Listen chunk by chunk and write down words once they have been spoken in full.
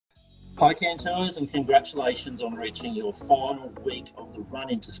Hi Canters, and congratulations on reaching your final week of the Run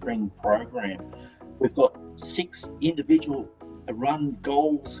into Spring program. We've got 6 individual run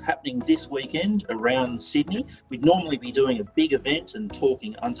goals happening this weekend around Sydney. We'd normally be doing a big event and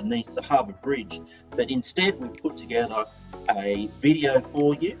talking underneath the Harbour Bridge, but instead we've put together a video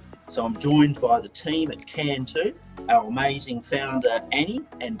for you. So I'm joined by the team at Can2, our amazing founder Annie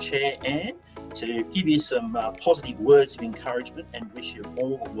and chair Anne, to give you some positive words of encouragement and wish you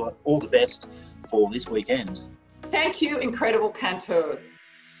all the best for this weekend. Thank you, incredible Canteurs.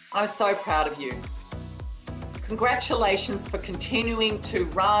 I'm so proud of you. Congratulations for continuing to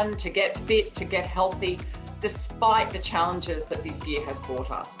run, to get fit, to get healthy, despite the challenges that this year has brought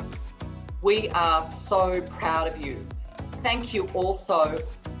us. We are so proud of you. Thank you also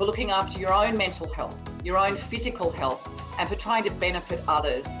for looking after your own mental health, your own physical health, and for trying to benefit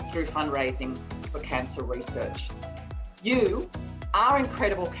others through fundraising for cancer research. You, our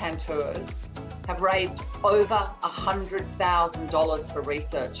incredible Canteurs, have raised over $100,000 for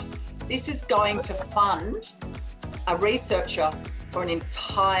research. This is going to fund a researcher for an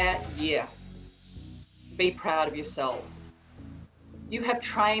entire year. Be proud of yourselves. You have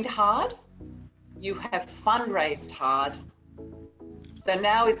trained hard, you have fundraised hard, so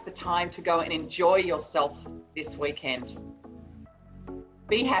now is the time to go and enjoy yourself this weekend.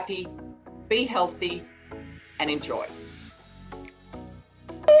 Be happy, be healthy, and enjoy.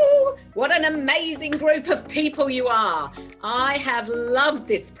 Ooh, what an amazing group of people you are. I have loved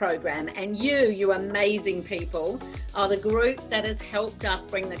this program, and you amazing people, are the group that has helped us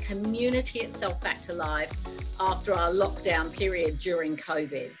bring the community itself back to life after our lockdown period during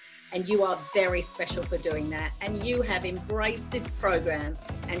COVID. And you are very special for doing that. And you have embraced this program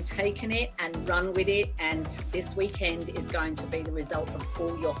and taken it and run with it. And this weekend is going to be the result of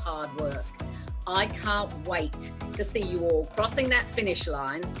all your hard work. I can't wait to see you all crossing that finish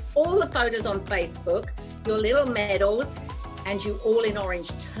line, all the photos on Facebook, your little medals, and you all in orange,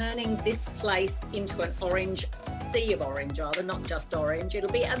 turning this place into an orange, sea of orange, rather, not just orange.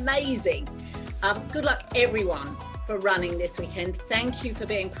 It'll be amazing. Good luck, everyone, for running this weekend. Thank you for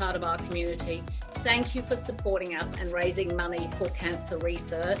being part of our community. Thank you for supporting us and raising money for cancer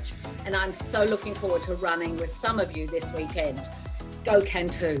research. And I'm so looking forward to running with some of you this weekend. Go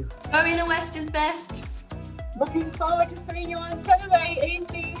Can2. Go Inner West is best. Looking forward to seeing you on Saturday,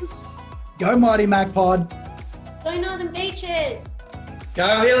 Easties. Go Mighty Magpod. Go Northern Beaches.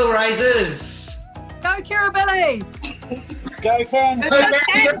 Go Hill Raisers. Go Kirribilli. Go Can! Go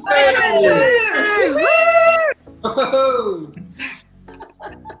Can! Woo! Woo!